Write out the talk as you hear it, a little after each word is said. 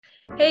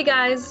Hey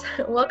guys,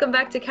 welcome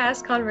back to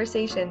Cast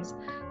Conversations.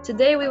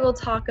 Today we will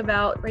talk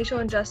about racial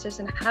injustice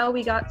and how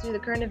we got through the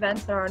current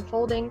events that are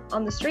unfolding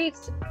on the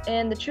streets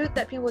and the truth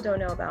that people don't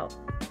know about.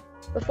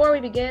 Before we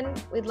begin,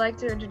 we'd like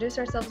to introduce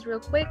ourselves real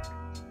quick.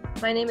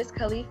 My name is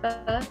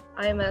Khalifa.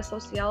 I am a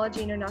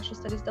sociology and international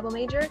studies double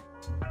major,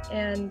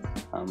 and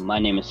My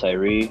name is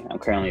Cyree. I'm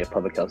currently a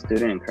public health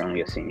student and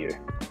currently a senior.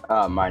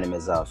 My name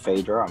is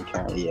Phaedra. I'm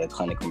currently a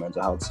clinical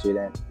mental health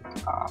student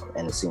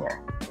and a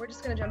senior. we're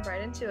just going to jump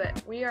right into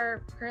it. We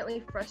are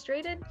currently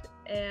frustrated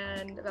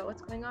and about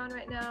what's going on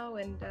right now,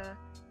 and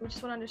we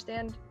just want to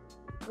understand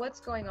what's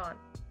going on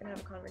and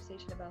have a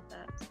conversation about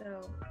that.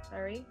 So,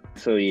 Cyree?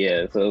 So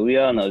we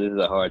all know this is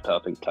a hard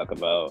topic to talk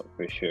about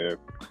for sure.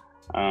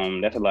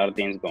 There's a lot of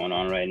things going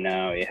on right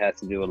now. It has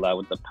to do a lot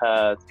with the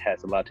past, it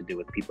has a lot to do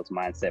with people's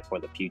mindset for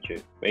the future.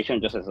 Racial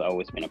injustice has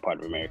always been a part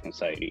of American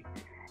society.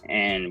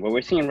 And what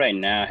we're seeing right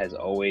now has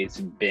always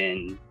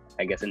been,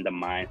 I guess, in the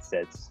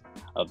mindsets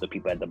of the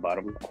people at the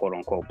bottom, quote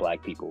unquote,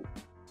 Black people.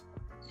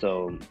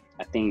 So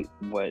I think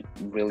what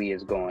really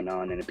is going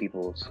on in the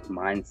people's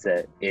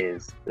mindset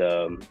is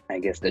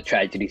the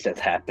tragedies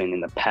that's happened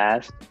in the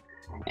past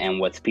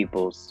and what's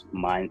people's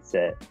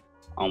mindset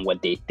on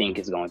what they think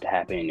is going to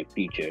happen in the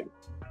future.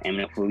 And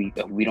if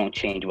we don't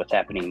change what's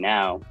happening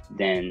now,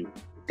 then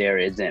there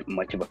isn't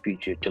much of a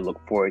future to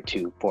look forward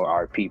to for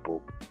our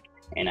people.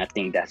 And I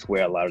think that's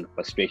where a lot of the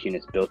frustration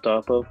is built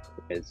off of,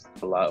 is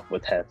a lot of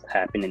what has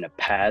happened in the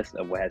past,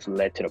 of what has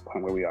led to the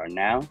point where we are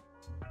now,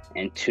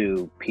 and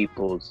to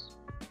people's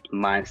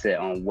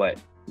mindset on what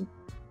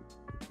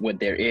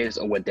there is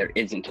or what there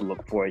isn't to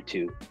look forward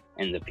to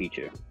in the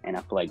future. And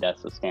I feel like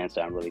that's the stance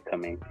that I'm really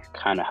coming,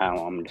 kind of how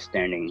I'm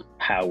understanding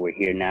how we're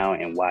here now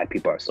and why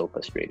people are so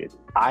frustrated.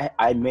 I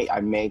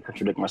may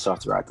contradict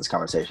myself throughout this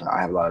conversation. I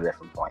have a lot of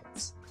different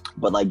points,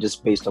 but like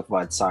just based off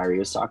what Cyree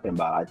was talking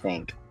about, I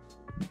think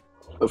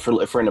if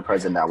we're in the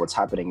present now, what's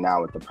happening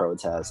now with the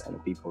protests and the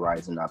people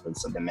rising up and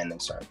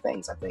demanding certain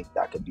things, I think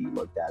that could be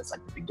looked at as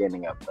like the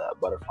beginning of the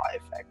butterfly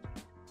effect.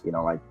 You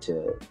know, like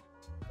to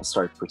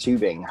start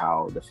perceiving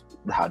how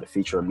the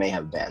future may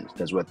have been,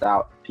 because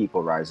without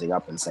people rising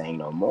up and saying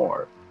no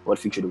more, what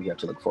future do we have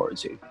to look forward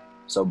to?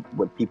 So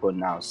with people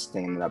now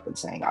standing up and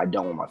saying, I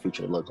don't want my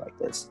future to look like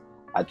this,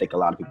 I think a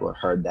lot of people have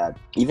heard that.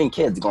 Even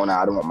kids going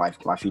out, I don't want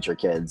my future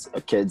kids,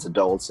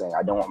 adults saying,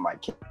 I don't want my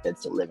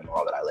kids to live in the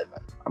world that I live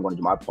in. I'm going to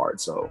do my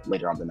part, so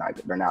later on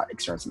they're not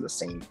experiencing the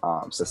same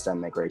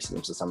systemic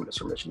racism, systemic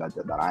discrimination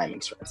that I am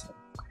experiencing.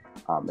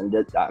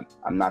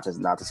 I'm not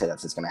to say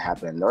that's just going to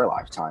happen in their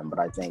lifetime, but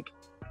I think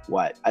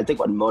what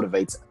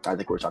motivates, I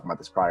think we were talking about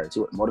this prior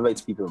too, what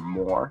motivates people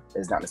more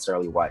is not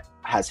necessarily what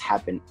has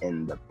happened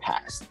in the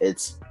past.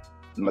 It's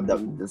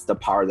the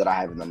power that I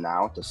have in the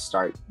now to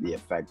start the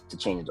effect to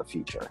change the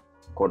future,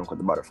 quote unquote,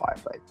 the butterfly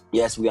effect.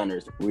 Yes, we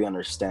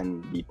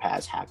understand the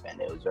past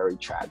happened. It was very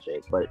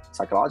tragic, but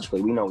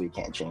psychologically, we know we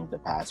can't change the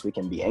past. We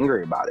can be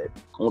angry about it.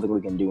 The only thing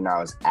we can do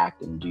now is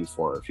act and do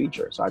for our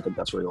future. So I think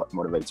that's really what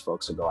motivates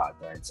folks to go out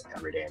there and say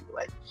every day and be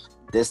like,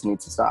 this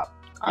needs to stop.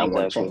 I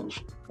want to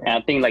change. Yeah. And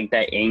I think like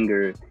that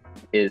anger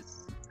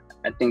is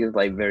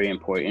like very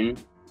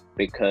important,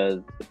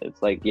 because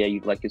it's like, yeah,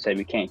 like you said,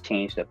 we can't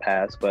change the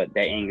past, but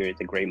that anger is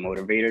a great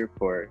motivator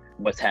for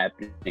what's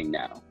happening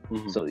now.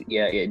 Mm-hmm. So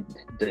yeah, it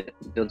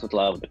deals with a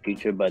lot of the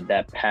future, but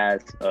that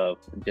past of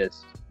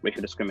just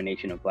racial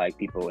discrimination of Black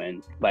people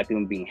and Black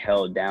people being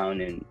held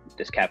down in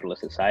this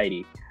capitalist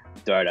society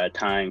throughout our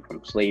time,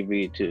 from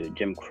slavery to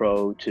Jim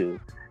Crow to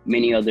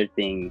many other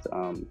things,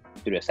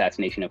 through the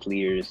assassination of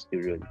leaders,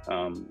 through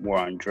the war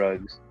on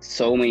drugs,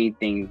 so many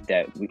things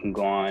that we can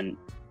go on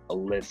a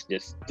list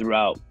just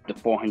throughout the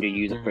 400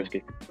 years of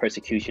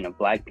persecution of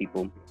Black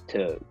people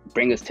to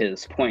bring us to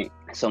this point.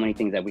 So many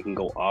things that we can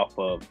go off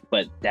of,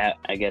 but that,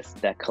 I guess,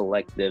 that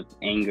collective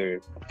anger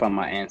from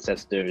my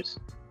ancestors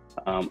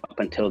up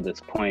until this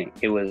point,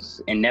 it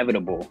was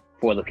inevitable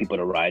for the people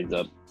to rise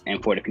up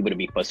and for the people to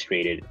be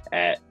frustrated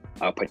at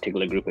a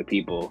particular group of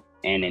people.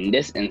 And in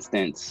this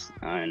instance,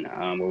 and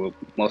what we'll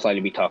most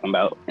likely be talking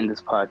about in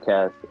this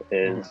podcast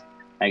is,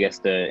 I guess,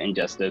 the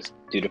injustice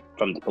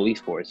from the police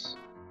force.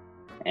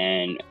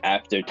 And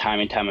after time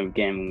and time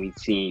again, when we've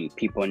seen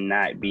people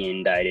not be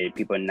indicted,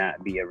 people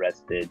not be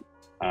arrested,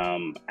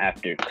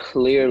 after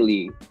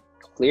clearly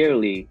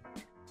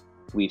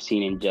we've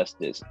seen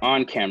injustice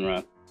on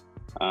camera,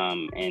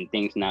 and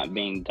things not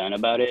being done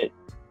about it.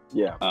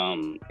 Yeah.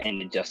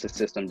 And the justice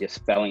system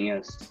just failing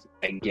us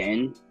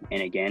again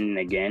and again and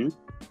again.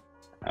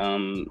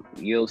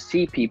 You'll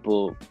see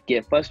people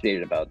get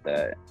frustrated about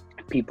that.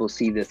 People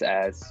see this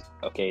as,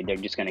 okay, they're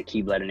just going to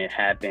keep letting it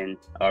happen.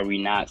 Are we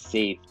not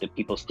safe? The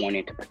people sworn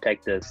in to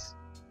protect us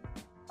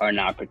are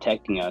not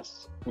protecting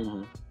us.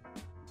 Mm-hmm.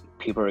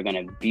 People are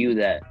going to view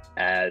that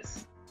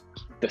as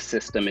the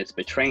system is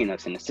betraying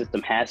us, and the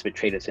system has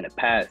betrayed us in the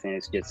past, and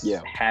it's just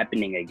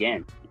happening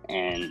again.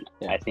 And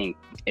I think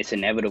it's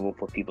inevitable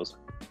for people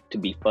to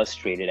be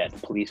frustrated at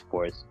the police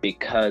force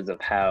because of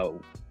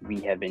how we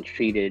have been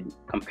treated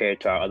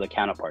compared to our other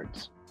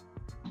counterparts.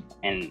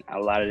 And a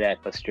lot of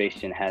that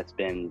frustration has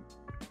been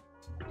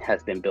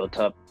has been built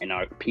up in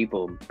our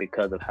people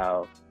because of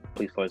how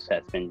police force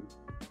has been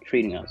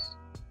treating us.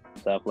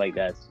 So I feel like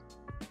that's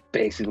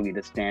basically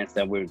the stance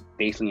that we're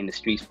basically in the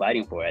streets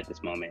fighting for at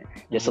this moment.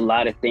 There's a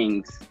lot of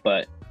things,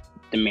 but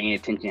the main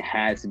attention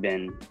has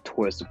been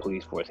towards the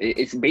police force.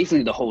 It's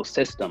basically the whole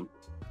system.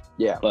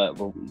 Yeah. But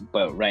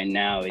right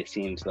now it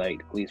seems like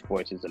the police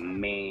force is the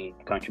main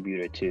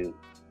contributor to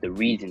the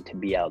reason to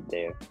be out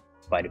there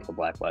fighting for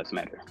Black Lives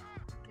Matter.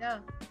 Yeah.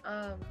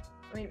 I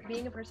mean,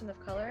 being a person of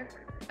color,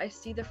 I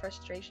see the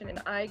frustration,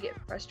 and I get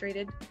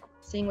frustrated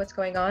seeing what's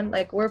going on.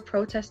 Like, we're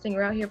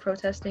out here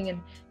protesting, and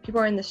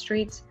people are in the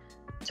streets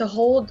to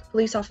hold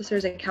police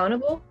officers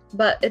accountable,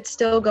 but it's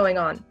still going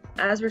on.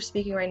 As we're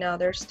speaking right now,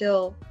 there's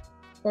still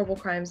horrible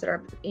crimes that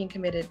are being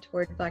committed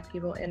toward Black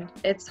people, and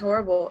it's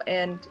horrible.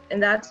 And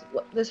that's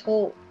what this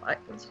whole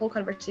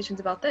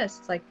conversation's about.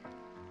 It's like,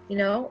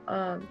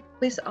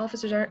 police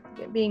officers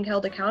aren't being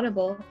held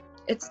accountable.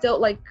 It's still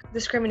like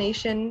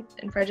discrimination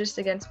and prejudice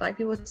against Black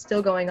people. It's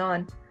still going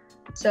on.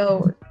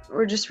 So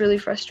we're just really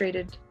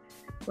frustrated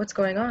what's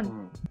going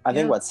on. I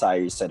think what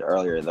Sayuri said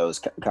earlier, those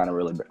kind of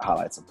really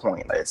highlights a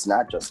point. Like, it's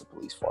not just the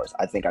police force.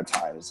 I think at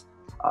times,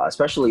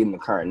 especially in the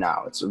current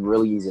now, it's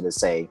really easy to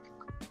say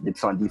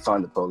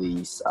defund the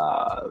police,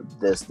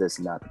 this,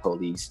 not the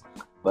police.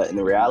 But in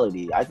the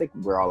reality, I think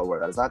we're all aware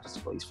that it's not just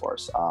the police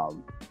force.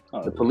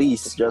 The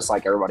police, just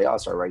like everybody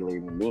else, are regular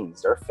human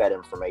beings. They're fed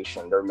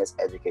information. They're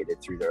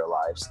miseducated through their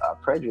lives.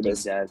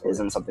 Prejudice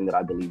isn't something that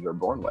I believe you're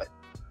born with.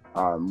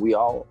 We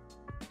all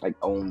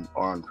own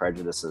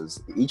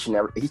prejudices. Each and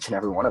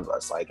every one of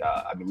us.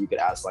 You could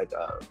ask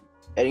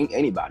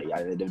anybody.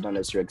 They've done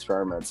this through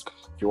experiments.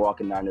 If you're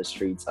walking down the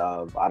streets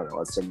of, I don't know,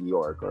 let's say New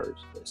York or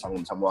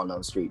some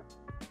well-known street,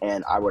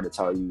 and I were to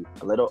tell you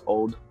a little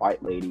old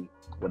white lady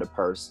with a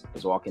purse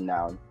is walking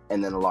down,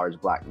 and then a large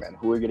Black man,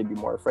 who are you going to be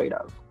more afraid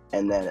of?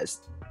 And then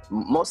it's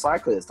most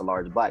likely it's the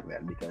large Black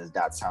man, because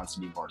that sounds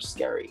to be more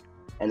scary.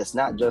 And it's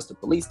not just the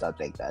police that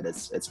think that.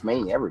 It's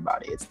mainly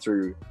everybody.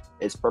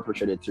 It's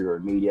perpetrated through our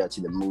media,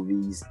 to the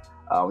movies.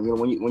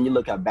 When you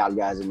look at bad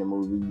guys in the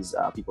movies,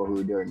 people who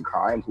are doing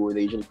crime, who are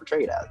they usually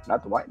portrayed as?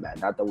 Not the white man,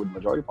 not the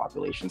majority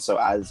population. So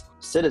as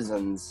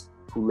citizens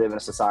who live in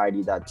a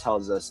society that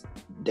tells us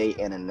day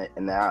in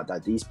and out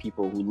that these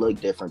people who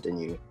look different than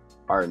you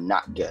are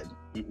not good,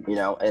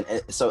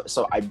 and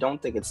so I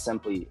don't think it's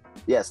simply,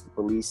 yes, the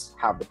police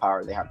have the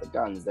power, they have the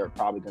guns, they're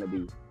probably going to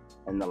be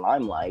in the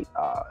limelight,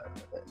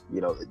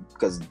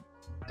 because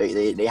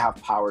they have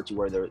power to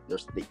where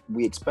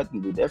we expect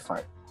them to be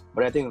different.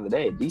 But at the end of the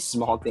day, these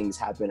small things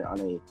happen on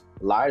a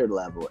lighter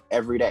level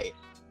every day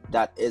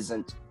that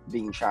isn't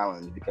being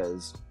challenged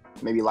because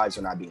maybe lives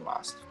are not being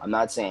lost. I'm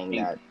not saying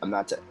that, I'm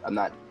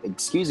not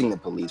excusing the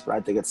police, but I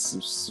think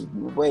it's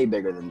way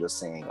bigger than just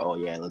saying, oh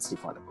yeah, let's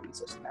defund the police,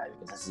 this and that,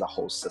 because this is a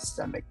whole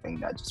systemic thing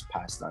that just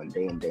passed on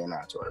day in, day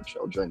out to our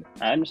children.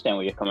 I understand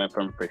where you're coming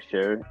from for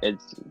sure.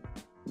 It's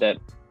that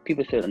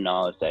people should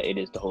acknowledge that it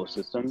is the whole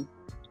system.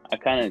 I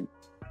feel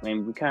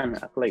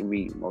like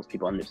most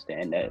people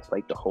understand that it's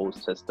like the whole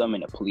system,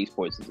 and the police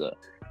force is a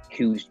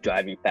huge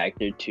driving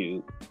factor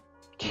to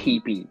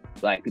keeping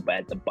Black people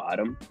at the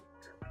bottom.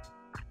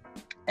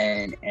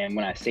 And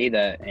when I say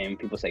that, and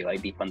people say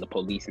like defund the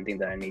police and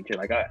things of that nature,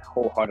 like I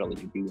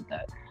wholeheartedly agree with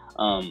that.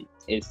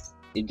 It's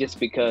just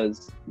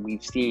because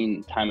we've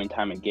seen time and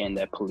time again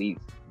that police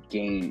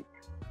gain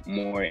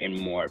more and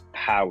more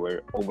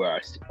power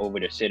over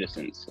their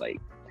citizens. Like,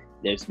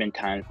 there's been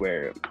times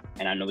where,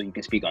 and I know you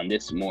can speak on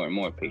this more and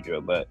more,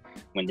 Pedro, but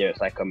when there's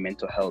like a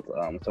mental health,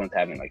 someone's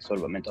having like sort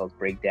of a mental health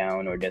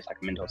breakdown, or there's like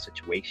a mental health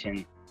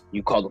situation,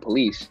 you call the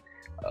police.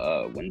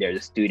 When there's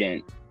a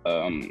student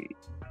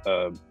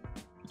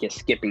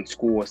skipping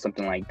school or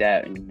something like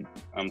that, and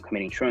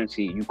committing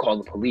truancy, you call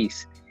the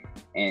police.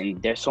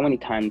 And there's so many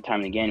time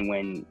again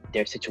when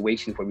there's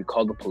situations where we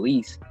call the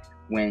police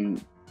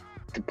when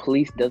the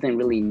police doesn't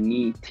really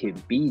need to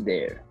be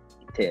there.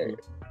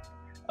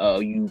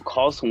 You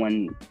call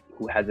someone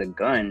who has a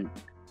gun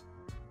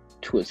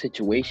to a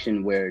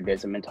situation where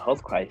there's a mental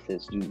health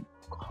crisis. You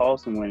call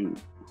someone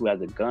who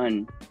has a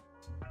gun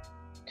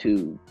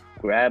to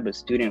grab a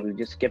student who's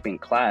just skipping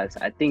class.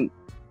 I think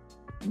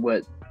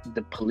what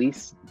the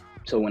police,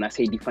 so when I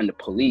say defund the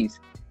police,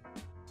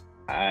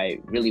 I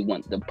really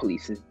want the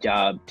police's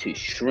job to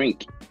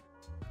shrink,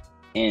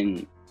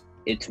 in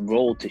its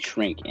role to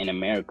shrink in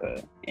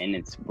America, and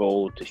its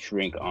role to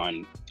shrink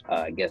on,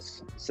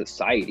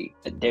 society.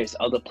 There's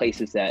other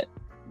places that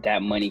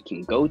money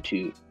can go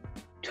to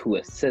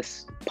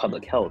assist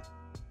public health.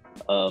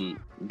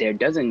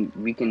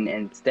 We can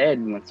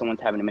instead, when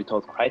someone's having a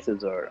mental health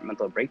crisis or a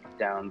mental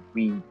breakdown,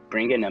 we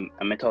bring in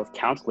a mental health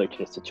counselor to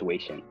the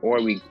situation,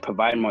 or we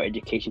provide more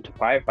education to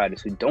firefighters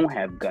who don't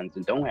have guns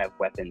and don't have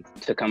weapons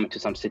to come into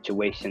some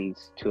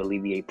situations to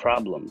alleviate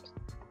problems.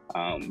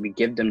 We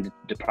give them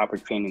the proper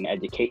training and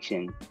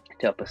education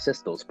to help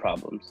assist those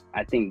problems.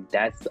 I think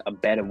that's a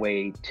better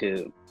way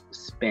to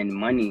spend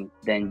money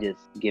than just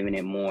giving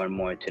it more and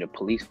more to the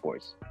police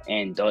force.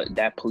 And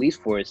that police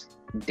force,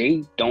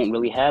 they don't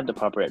really have the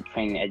proper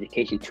training and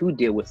education to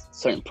deal with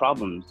certain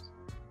problems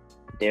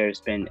there's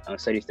been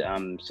studies,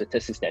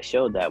 statistics that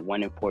show that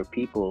 1 in 4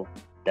 people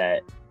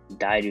that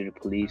die due to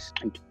police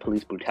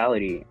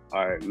brutality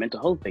are mental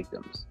health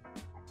victims,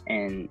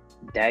 and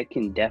that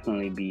can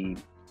definitely be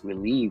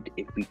relieved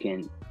if we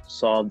can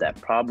solve that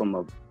problem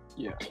of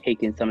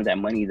taking some of that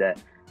money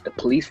that the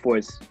police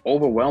force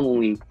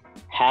overwhelmingly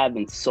have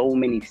in so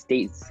many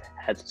states,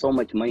 has so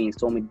much money in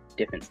so many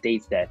different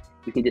states, that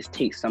we can just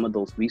take some of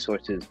those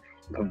resources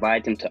and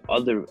provide them to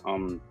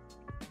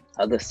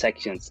other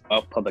sections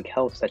of public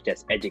health, such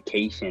as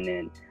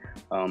education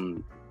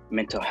and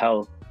mental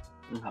health.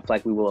 I feel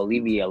like we will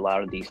alleviate a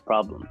lot of these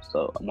problems.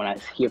 So when I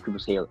hear people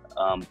say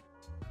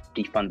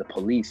defund the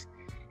police,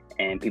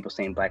 and people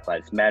saying Black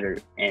Lives Matter,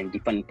 and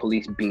defunding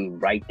police being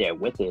right there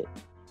with it,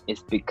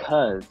 it's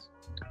because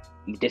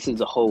this is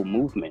a whole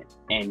movement.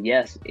 And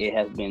yes, it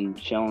has been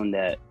shown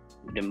that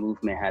the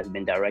movement has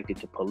been directed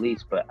to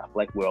police, but I feel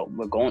like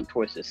we're going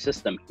towards the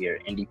system here,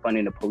 and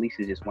defunding the police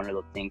is just one of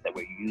the things that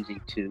we're using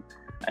to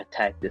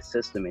attack the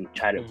system and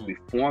try to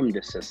reform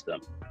the system.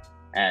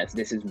 As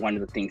this is one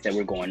of the things that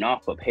we're going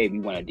off of. Hey, we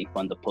want to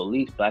defund the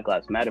police, Black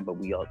Lives Matter, but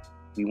we want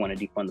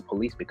to defund the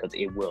police because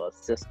it will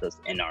assist us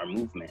in our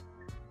movement.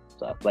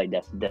 So I feel like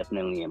that's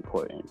definitely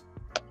important.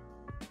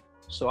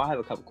 So I have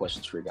a couple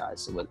questions for you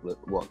guys.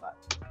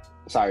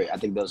 Sorry, I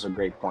think those are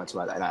great points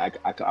about that, and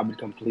I would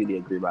completely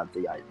agree about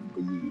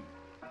the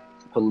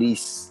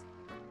police.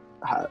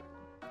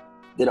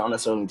 They don't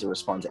necessarily need to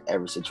respond to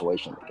every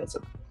situation, because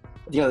at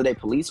the end of the day,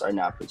 police are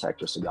not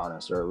protectors, to be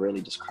honest. They're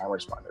really just crime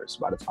responders.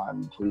 By the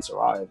time police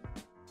arrive,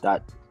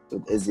 that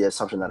is the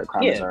assumption that a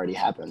crime has already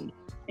happened.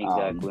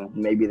 Exactly.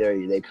 Maybe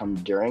they come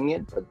during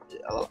it, but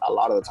a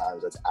lot of the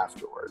times it's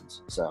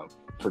afterwards. So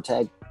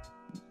protect,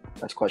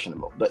 that's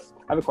questionable. But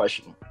I have a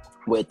question.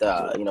 With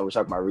we're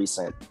talking about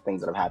recent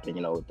things that have happened,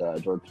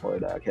 with George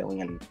Floyd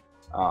killing, and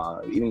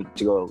even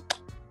to go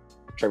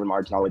Trayvon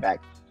Martin all the way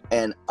back.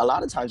 And a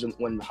lot of times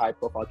when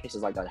high-profile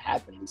cases like that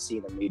happen, we see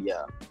in the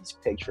media these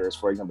pictures.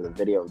 For example, the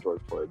video of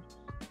George Floyd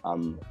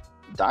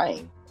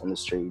dying in the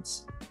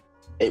streets.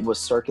 It was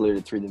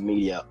circulated through the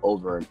media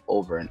over and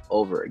over and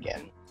over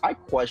again. I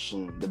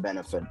question the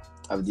benefit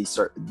of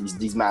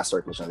these mass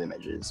circulation of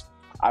images.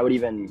 I would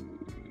even,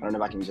 I don't know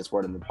if I can use this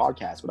word in the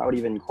podcast, but I would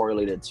even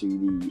correlate it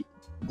to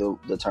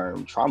the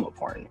term trauma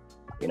porn.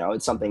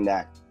 It's something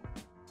that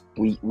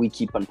we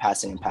keep on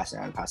passing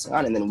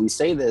on, and then we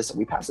say this,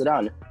 we pass it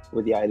on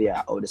with the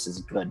idea, this is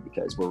good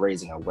because we're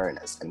raising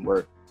awareness and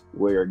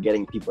we're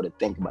getting people to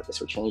think about this,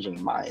 we're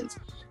changing minds.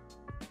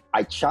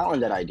 I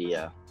challenge that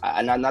idea,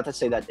 and not to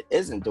say that it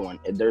isn't doing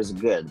it, there's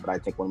good, but I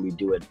think when we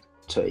do it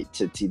to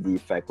the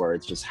effect where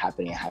it's just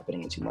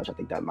happening too much, I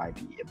think that might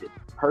be a bit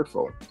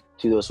hurtful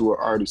to those who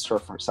are already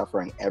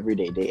suffering every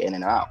day in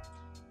and out,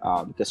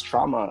 because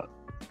trauma,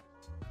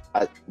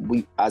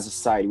 we as a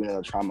society, we know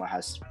that trauma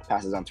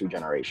passes on through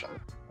generation,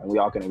 and we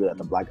all can agree that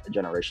the Black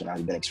generation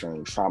has been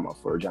experiencing trauma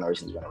for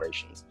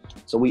generations.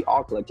 So we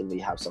all collectively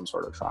have some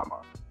sort of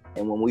trauma,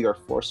 and when we are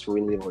forced to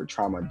relive our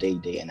trauma day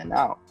in and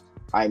out,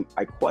 I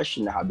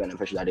question how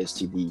beneficial that is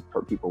to the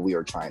people we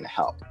are trying to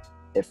help.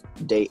 If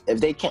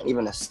they can't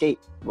even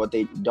escape what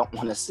they don't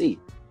want to see,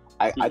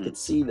 I could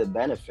see the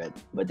benefit,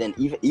 but then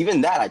even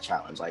that I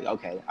challenge. Like,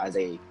 okay, as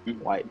a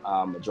white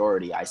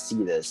majority, I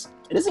see this.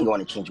 It isn't going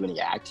to change me to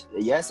act.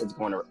 Yes, it's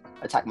going to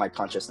attack my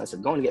consciousness.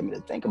 It's going to get me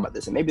to think about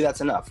this, and maybe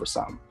that's enough for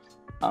some.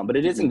 But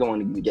it isn't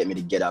going to get me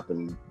to get up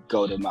and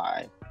go to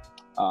my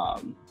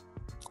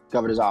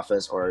governor's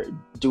office or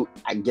give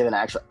an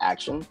actual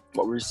action.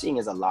 What we're seeing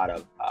is a lot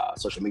of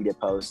social media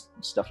posts,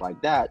 stuff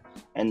like that.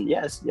 And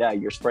yes,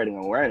 you're spreading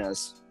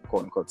awareness,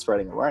 quote unquote,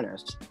 spreading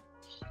awareness.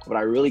 But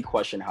I really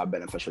question how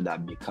beneficial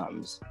that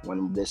becomes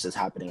when this is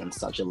happening on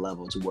such a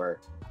level to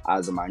where,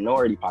 as a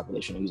minority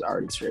population who's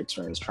already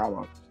experienced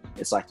trauma,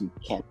 it's like you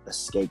can't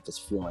escape this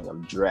feeling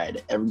of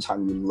dread. Every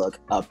time you look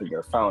up at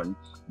your phone,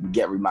 you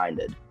get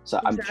reminded. So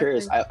exactly. I'm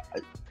curious.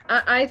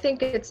 I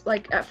think it's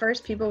like, at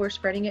first people were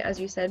spreading it, as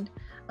you said,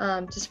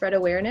 to spread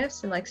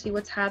awareness and like see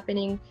what's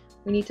happening.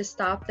 We need to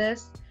stop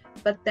this.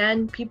 But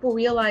then people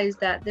realize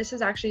that this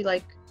is actually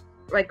like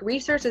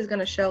research is going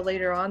to show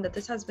later on that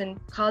this has been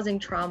causing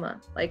trauma.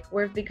 Like,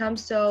 we've become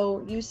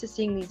so used to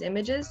seeing these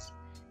images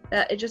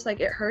that it just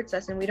it hurts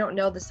us, and we don't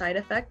know the side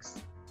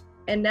effects.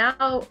 And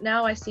now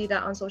I see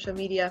that on social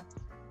media,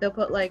 they'll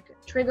put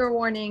trigger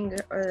warning,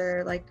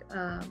 or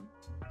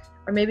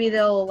or maybe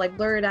they'll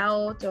blur it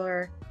out,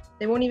 or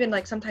they won't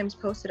even sometimes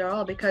post it at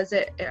all, because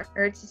it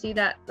hurts to see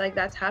that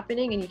that's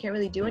happening and you can't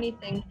really do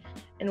anything.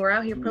 And we're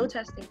out here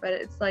protesting, but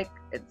it's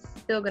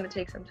still going to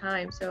take some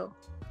time. So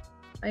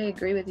I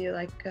agree with you.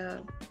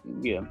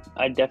 Yeah,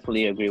 I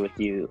definitely agree with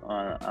you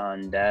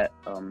on that,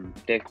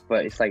 Dick.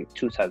 But it's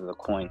two sides of the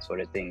coin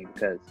sort of thing,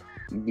 because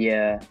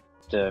the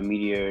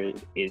media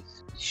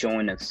is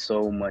showing us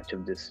so much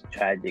of this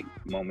tragic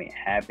moment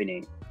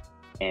happening,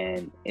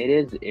 and it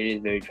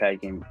is very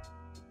tragic. And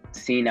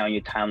seeing on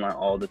your timeline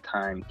all the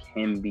time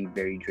can be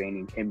very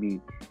draining, can be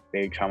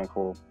very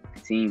traumatical.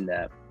 Seeing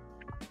that,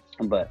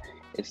 but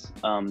it's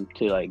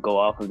to go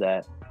off of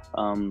that.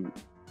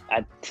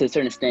 To a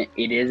certain extent,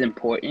 it is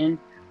important,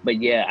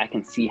 but yeah, I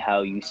can see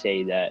how you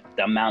say that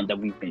the amount that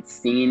we've been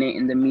seeing it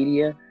in the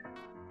media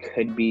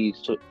could be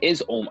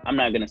I'm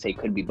not gonna say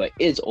could be, but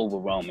is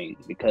overwhelming,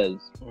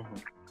 because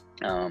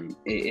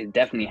it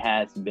definitely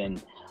has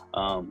been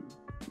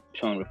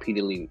shown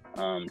repeatedly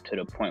to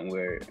the point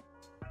where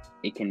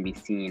it can be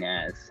seen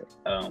as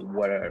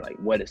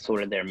what is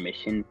sort of their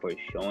mission for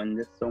showing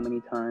this so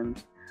many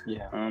times,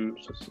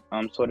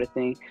 sort of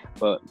thing.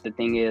 But the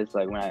thing is,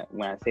 like,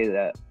 when I say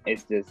that,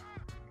 it's just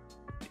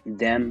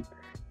them,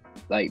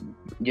 like,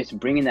 just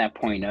bringing that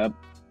point up,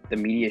 the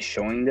media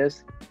showing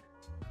this,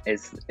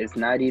 it's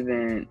not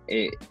even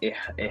it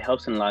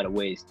helps in a lot of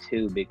ways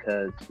too,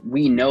 because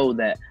we know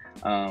that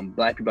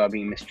Black people are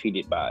being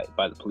mistreated by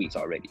the police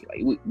already.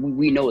 Like,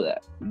 we know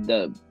that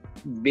the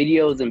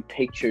videos and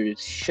pictures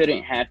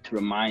shouldn't have to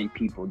remind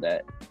people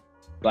that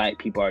Black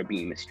people are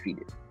being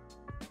mistreated.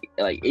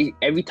 Like,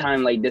 every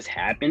time like this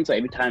happens, or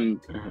every time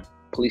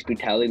police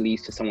brutality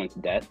leads to someone's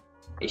death,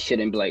 it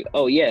shouldn't be like,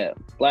 oh yeah,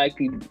 black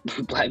people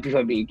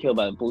are being killed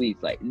by the police.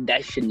 Like,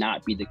 that should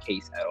not be the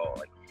case at all.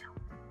 Like,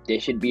 there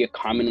should be a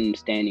common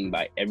understanding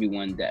by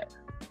everyone that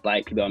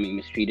Black people are being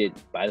mistreated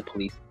by the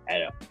police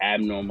at an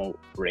abnormal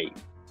rate.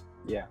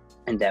 Yeah.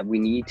 And that we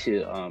need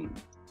to,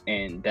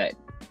 and that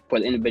for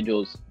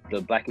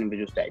the Black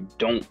individuals that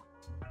don't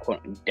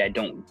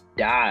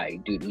die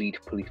due to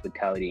police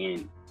brutality,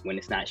 and when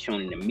it's not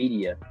shown in the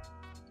media,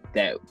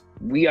 that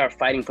we are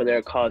fighting for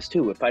their cause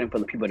too. We're fighting for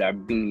the people that are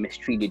being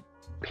mistreated,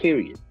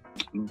 period,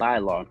 by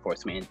law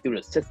enforcement and through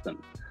the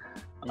system.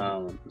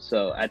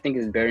 So I think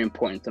it's very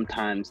important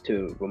sometimes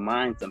to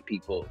remind some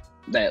people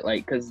that,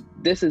 like, because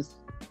this is,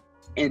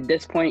 at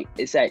this point,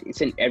 it's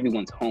in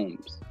everyone's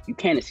homes. You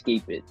can't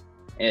escape it.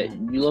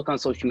 You look on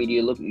social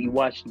media, you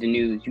watch the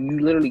news, you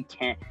literally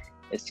can't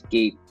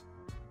escape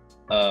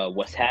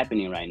what's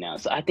happening right now.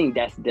 So I think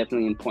that's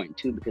definitely important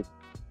too, because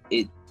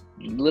it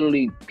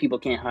literally, people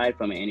can't hide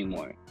from it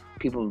anymore.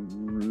 People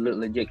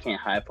legit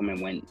can't hide from it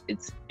when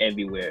it's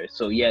everywhere.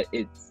 So yeah,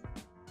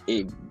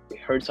 it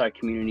hurts our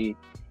community,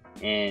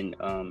 and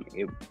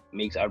it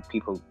makes our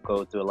people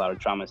go through a lot of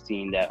trauma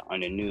seeing that on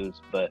the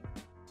news, but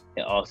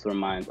it also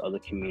reminds other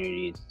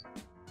communities.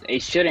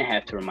 It shouldn't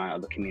have to remind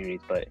other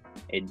communities, but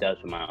it does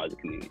remind other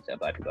communities that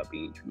Black people are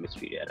being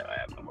mistreated at an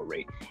abnormal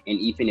rate. And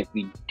even if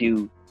we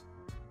do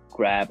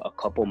grab a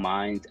couple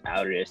minds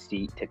out of their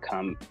seat to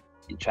come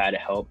and try to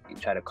help and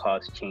try to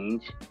cause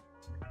change,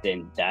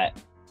 then that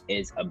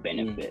is a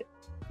benefit.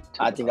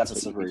 I think that's a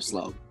slippery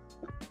slope.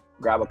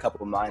 Grab a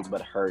couple minds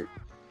but hurt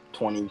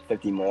 20,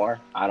 50 more.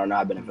 I don't know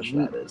how beneficial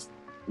that is.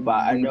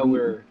 But I know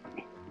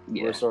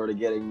we're sort of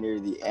getting near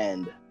the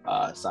end.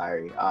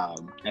 Sorry.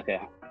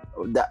 Okay.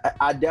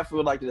 I definitely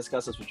would like to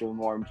discuss this with you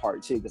more in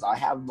part 2, because I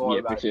have more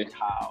about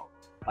how,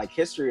 like,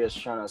 history has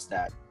shown us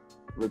that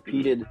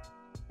repeated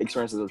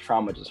experiences of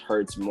trauma just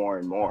hurts more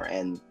and more.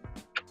 And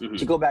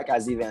to go back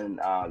as even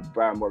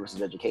Brown Board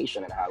versus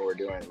Education and how what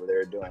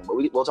they're doing. But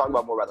we'll talk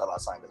about more about that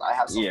last time, because I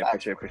have some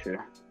facts. For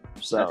sure.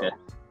 So,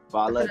 but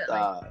I'll let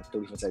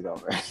Khalifa take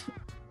over.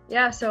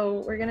 Yeah,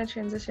 so we're going to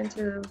transition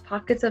to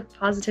Pockets of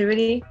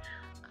Positivity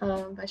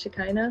by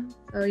Shekinah.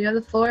 So you have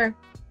the floor.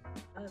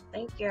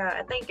 Thank you.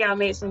 I think y'all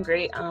made some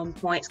great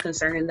points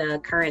concerning the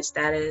current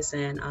status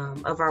and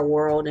of our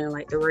world, and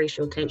like the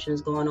racial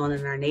tensions going on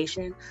in our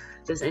nation.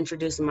 Just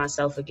introducing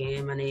myself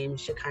again. My name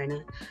is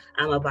Shekinah.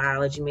 I'm a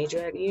biology major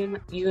at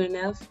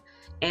UNF.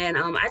 And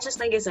I just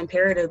think it's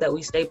imperative that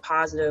we stay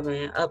positive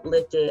and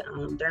uplifted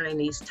during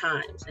these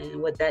times.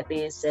 And with that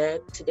being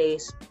said,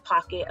 today's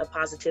Pocket of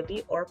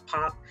Positivity, or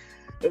POP,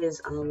 is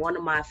one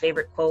of my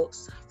favorite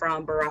quotes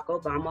from Barack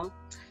Obama.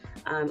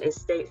 It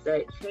states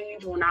that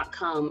change will not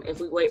come if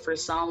we wait for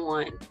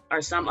someone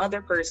or some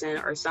other person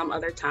or some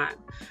other time.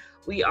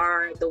 We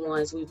are the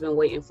ones we've been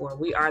waiting for.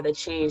 We are the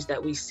change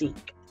that we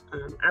seek.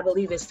 I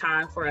believe it's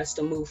time for us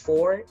to move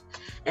forward.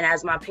 And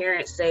as my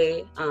parents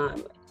say,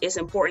 it's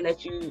important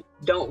that you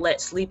don't let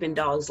sleeping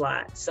dogs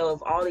lie. So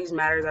if all these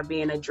matters are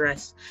being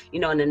addressed,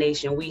 in the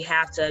nation, we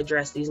have to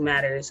address these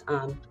matters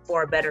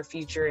for a better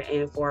future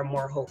and for a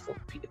more hopeful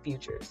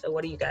future. So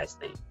what do you guys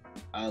think?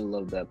 I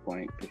love that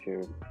point for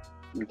sure.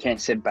 You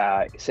can't sit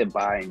by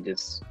and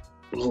just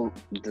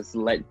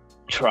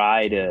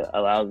try to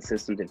allow the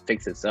system to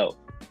fix itself.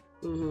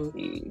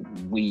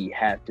 We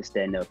have to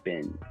stand up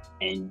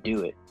and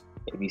do it.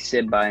 If you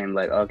sit by and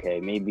like,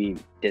 okay, maybe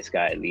this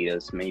guy lead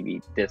us,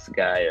 maybe this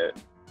guy,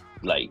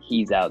 like,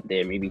 he's out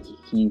there, maybe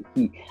he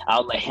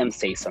I'll let him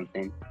say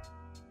something.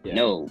 Yeah.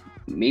 No,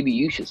 maybe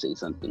you should say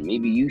something.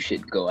 Maybe you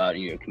should go out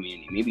in your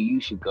community. Maybe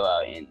you should go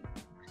out and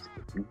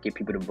get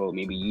people to vote.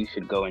 Maybe you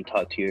should go and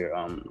talk to your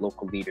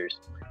local leaders.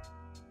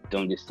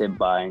 Don't just sit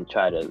by and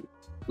try to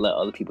let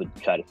other people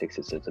try to fix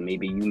the system.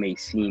 Maybe you may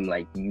seem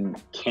like you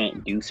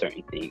can't do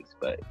certain things,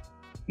 but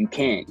you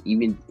can,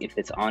 even if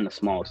it's on a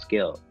small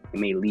scale. It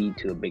may lead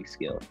to a big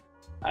scale.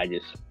 I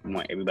just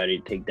want everybody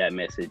to take that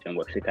message and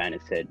what she kind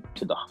of said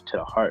to the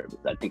heart,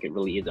 because I think it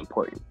really is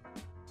important.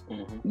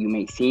 You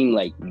may seem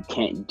like you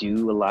can't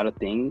do a lot of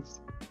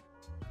things,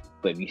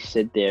 but if you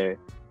sit there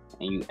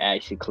and you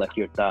actually collect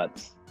your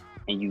thoughts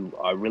and you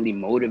are really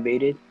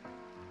motivated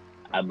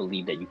I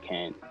believe that you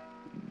can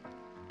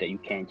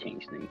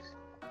change things.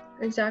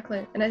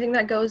 Exactly. And I think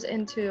that goes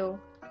into,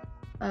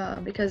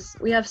 because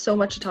we have so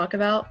much to talk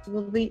about,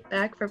 we'll be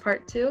back for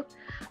part 2.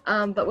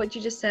 But what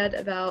you just said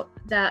about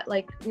that,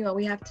 like, you know,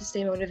 we have to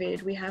stay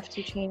motivated, we have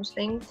to change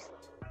things.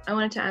 I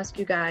wanted to ask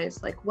you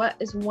guys, like, what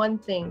is one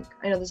thing,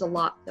 I know there's a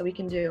lot that we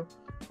can do,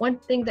 one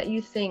thing that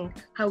you think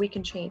how we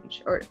can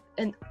change, or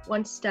in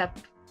one step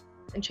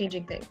in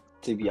changing things?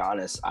 To be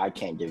honest, I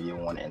can't give you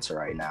one answer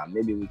right now.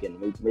 Maybe you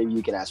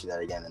can ask me that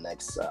again in the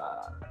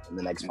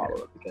next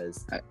follow-up,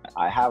 because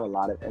I have a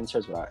lot of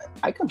answers, but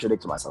I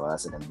contradict myself. As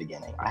I said in the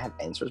beginning, I have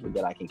answers, but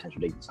yet I can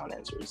contradict these own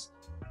answers.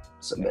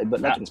 So,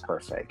 but nothing's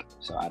perfect.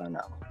 So I don't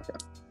know.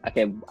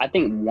 Okay, I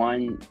think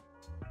one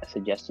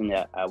suggestion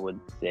that I would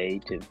say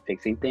to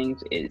fixing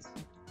things is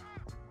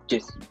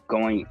just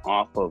going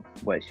off of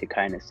what she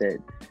kind of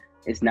said.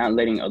 It's not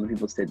letting other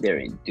people sit there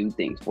and do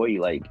things for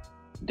you. Like,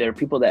 there are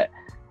people that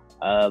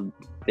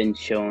been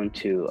shown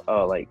to,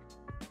 we're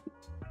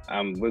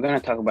going to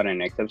talk about in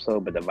the next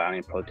episode, but the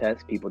violent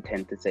protests, people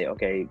tend to say,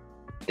 okay,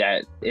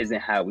 that isn't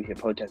how we should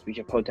protest. We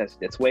should protest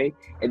this way.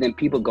 And then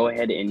people go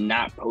ahead and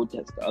not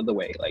protest the other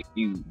way. Like,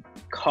 you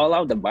call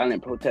out the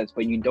violent protest,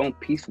 but you don't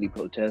peacefully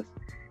protest.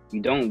 You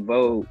don't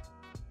vote.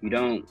 You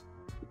don't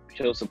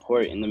show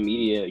support in the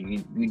media.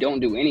 You don't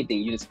do anything.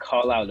 You just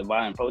call out the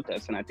violent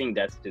protests. And I think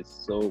that's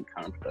just so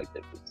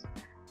counterproductive.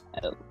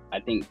 I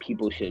think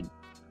people should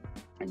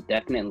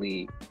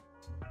definitely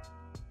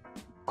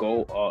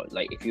go,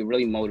 like, if you're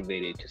really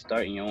motivated, to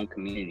start in your own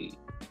community.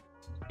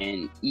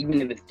 And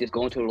even if it's just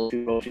going to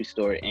a grocery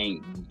store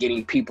and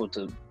getting people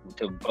to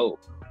vote,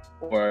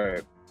 or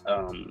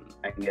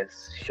I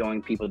guess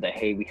showing people that,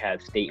 hey, we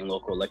have state and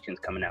local elections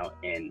coming out,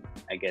 and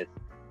I guess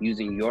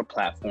using your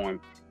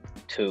platform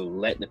to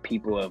let the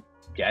people of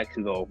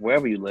Jacksonville,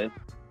 wherever you live,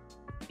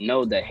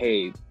 know that,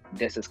 hey,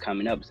 this is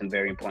coming up, it's a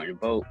very important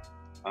vote.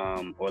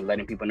 Or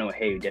letting people know,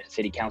 hey, there's a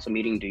city council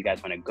meeting, do you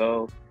guys want to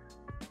go?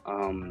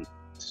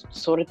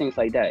 Sort of things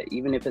like that.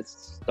 Even if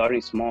it's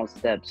starting small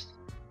steps,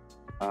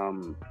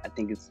 I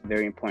think it's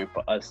very important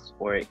for us,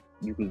 or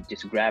you can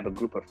just grab a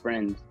group of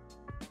friends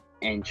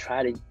and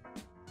try to,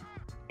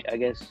 I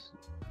guess,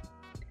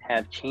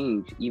 have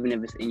change, even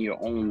if it's in your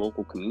own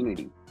local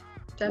community.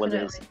 Definitely.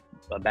 Whether it's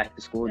a back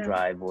to school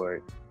drive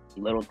or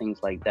little things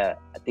like that.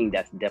 I think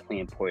that's definitely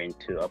important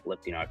to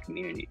uplifting our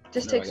community.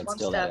 Just takes one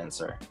step.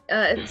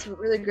 It's a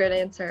really great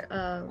answer.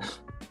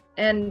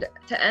 And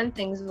to end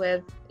things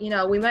with, you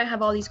know, we might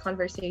have all these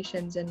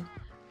conversations and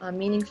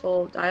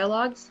meaningful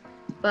dialogues,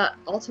 but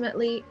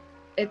ultimately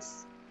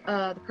it's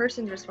the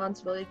person's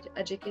responsibility to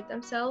educate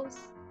themselves.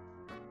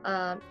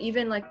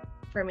 Even like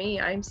for me,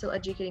 I'm still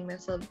educating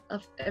myself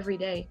every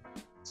day.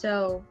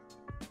 So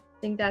I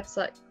think that's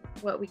like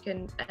what we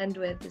can end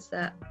with, is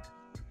that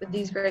with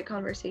these great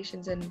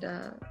conversations and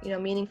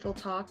meaningful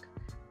talk,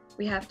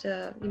 we have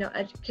to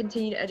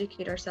continue to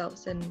educate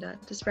ourselves and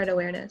to spread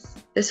awareness.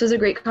 This was a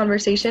great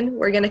conversation.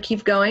 We're going to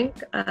keep going.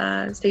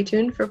 Stay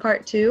tuned for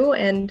part 2,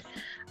 and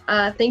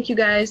thank you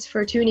guys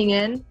for tuning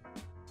in.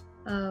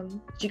 Do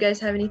you guys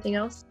have anything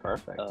else?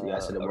 Perfect. You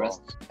guys said it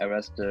well.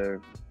 Arrest or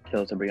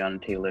kill to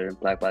Breonna Taylor.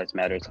 Black Lives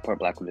Matter. Support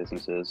Black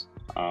businesses.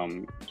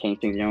 Change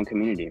things in your own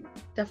community.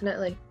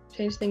 Definitely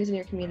change things in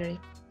your community.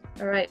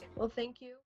 All right. Well, thank you.